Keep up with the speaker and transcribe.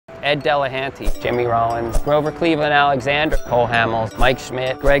Ed Delahanty, Jimmy Rollins, Grover Cleveland Alexander, Cole Hamels, Mike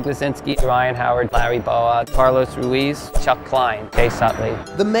Schmidt, Greg Lazinski, Ryan Howard, Larry Boa, Carlos Ruiz, Chuck Klein, Chase Utley.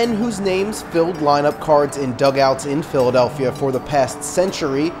 The men whose names filled lineup cards in dugouts in Philadelphia for the past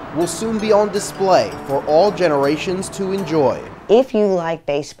century will soon be on display for all generations to enjoy. If you like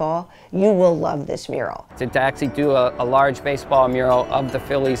baseball, you will love this mural. To actually do a large baseball mural of the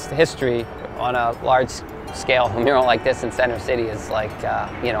Phillies history on a large scale mural like this in Center City is like,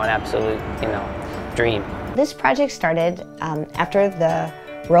 an absolute, dream. This project started after the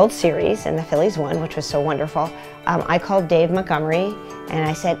World Series and the Phillies won, which was so wonderful. I called Dave Montgomery and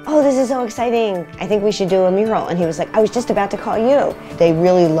I said, "Oh, this is so exciting. I think we should do a mural." And he was like, "I was just about to call you." They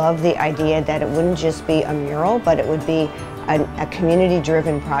really loved the idea that it wouldn't just be a mural, but it would be a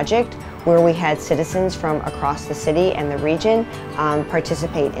community-driven project where we had citizens from across the city and the region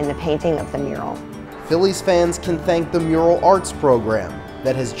participate in the painting of the mural. Phillies fans can thank the Mural Arts program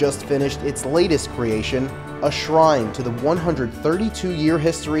that has just finished its latest creation, a shrine to the 132-year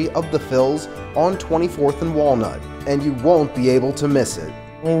history of the Phils on 24th and Walnut, and you won't be able to miss it.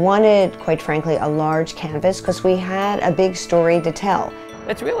 We wanted, quite frankly, a large canvas because we had a big story to tell.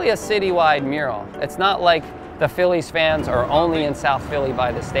 It's really a citywide mural. It's not like the Phillies fans are only in South Philly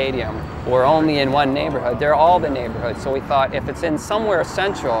by the stadium or only in one neighborhood. They're all the neighborhoods. So we thought if it's in somewhere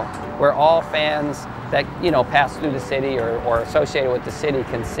central where all fans that pass through the city or associated with the city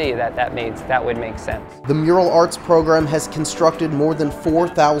can see, that would make sense. The Mural Arts program has constructed more than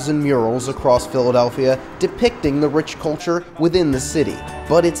 4,000 murals across Philadelphia depicting the rich culture within the city.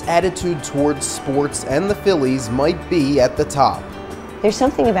 But its attitude towards sports and the Phillies might be at the top. There's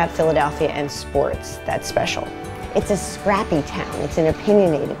something about Philadelphia and sports that's special. It's a scrappy town, it's an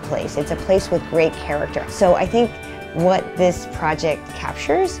opinionated place, it's a place with great character. So I think what this project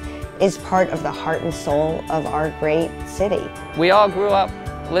captures is part of the heart and soul of our great city. We all grew up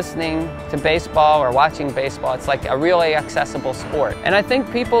listening to baseball or watching baseball. It's like a really accessible sport. And I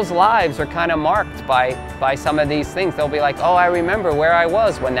think people's lives are kind of marked by some of these things. They'll be like, "Oh, I remember where I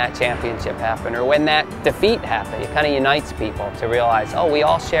was when that championship happened or when that defeat happened." It kind of unites people to realize, oh, we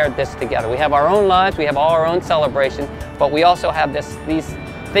all shared this together. We have our own lives, we have all our own celebrations, but we also have these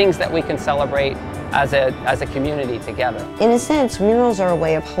things that we can celebrate as a community together. In a sense, murals are a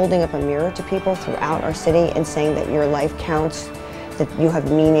way of holding up a mirror to people throughout our city and saying that your life counts, that you have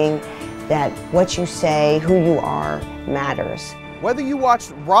meaning, that what you say, who you are, matters. Whether you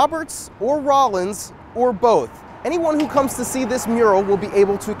watched Roberts or Rollins or both, anyone who comes to see this mural will be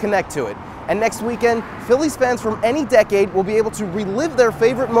able to connect to it. And next weekend, Phillies fans from any decade will be able to relive their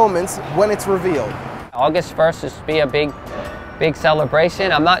favorite moments when it's revealed. August 1st is to be a big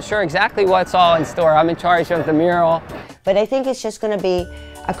celebration. I'm not sure exactly what's all in store. I'm in charge of the mural. But I think it's just going to be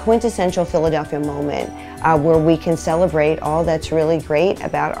a quintessential Philadelphia moment where we can celebrate all that's really great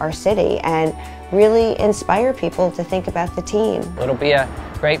about our city and really inspire people to think about the team. It'll be a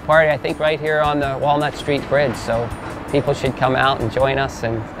great party, I think, right here on the Walnut Street Bridge, so people should come out and join us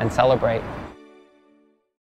and celebrate.